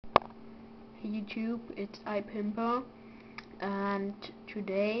YouTube, it's iPimper, and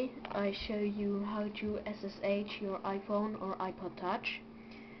today I show you how to SSH your iPhone or iPod Touch.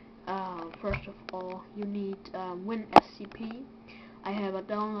 First of all, you need WinSCP. I have a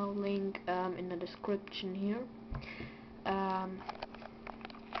download link in the description here.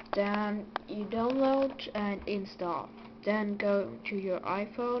 Then you download and install. Then go to your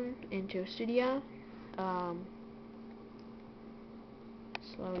iPhone into Cydia.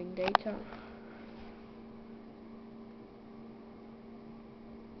 Slowing data.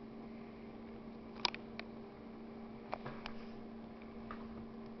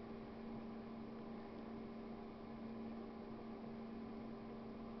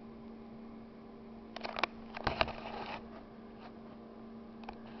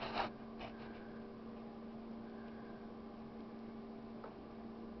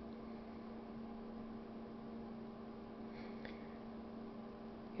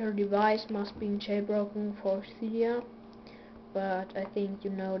 Your device must be jailbroken for Cydia, but I think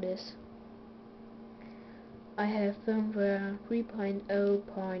you know this. I have firmware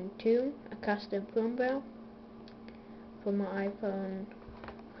 3.0.2, a custom firmware for my iPhone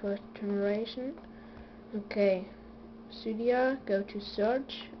first generation. Okay, Cydia, go to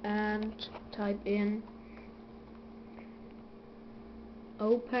search and type in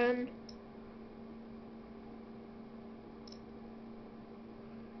open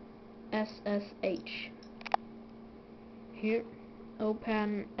SSH. Here,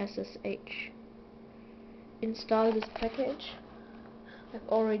 open SSH. Install this package. I've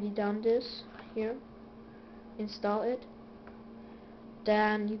already done this. Here, install it.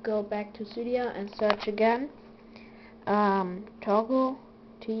 Then you go back to Cydia and search again. Toggle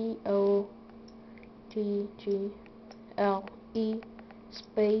TOGGLE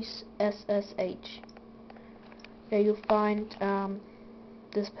space SSH. There you find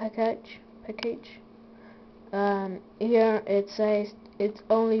this package. Here it says it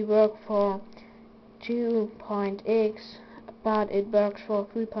only works for 2.x, but it works for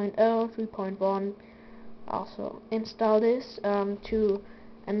 3.0, 3.1. Also install this to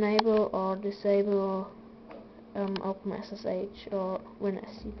enable or disable OpenSSH or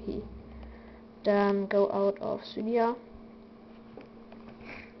WinSCP. Then go out of Cydia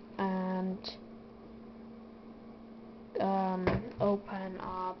and open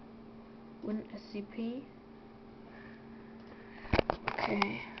up WinSCP.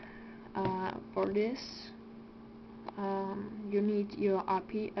 Okay, for this you need your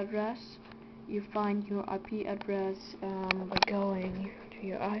IP address. You find your IP address by going to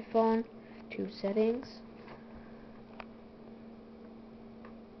your iPhone, to settings,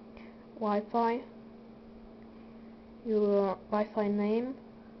 Wi-Fi, your Wi-Fi name,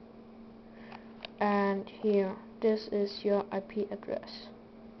 and here this is your IP address,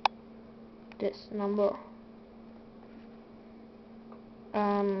 this number.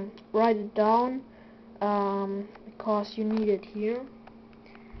 Write it down because you need it here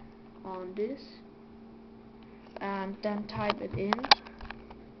on this, and then type it in.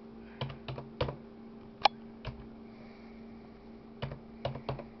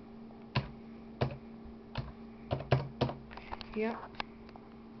 Here,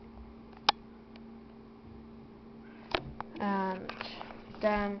 and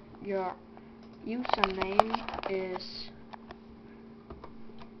then your username is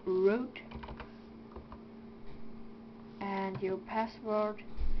root, and your password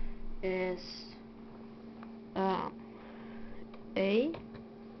is A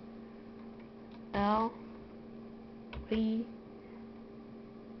L P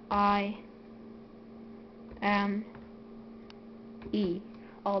I M E,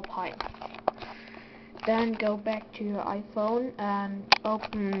 all pipe. Then go back to your iPhone and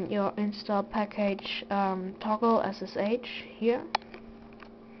open your install package toggle SSH here.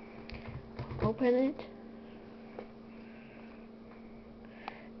 Open it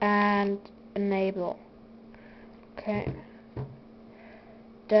and enable. Okay.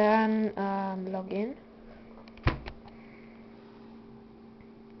 Then log in.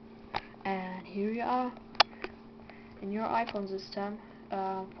 And here you are in your iPhone system.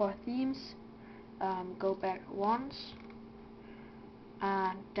 For themes, go back once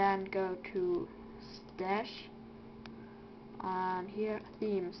and then go to stash, and here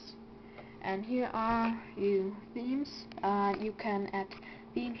themes, and here are your themes. You can add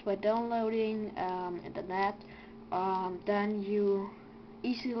themes by downloading internet. Then you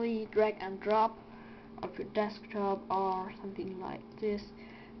easily drag and drop of your desktop or something like this,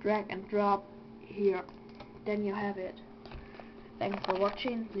 drag and drop here, then you have it. Thanks for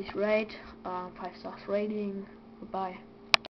watching. Please rate 5 stars rating. Goodbye.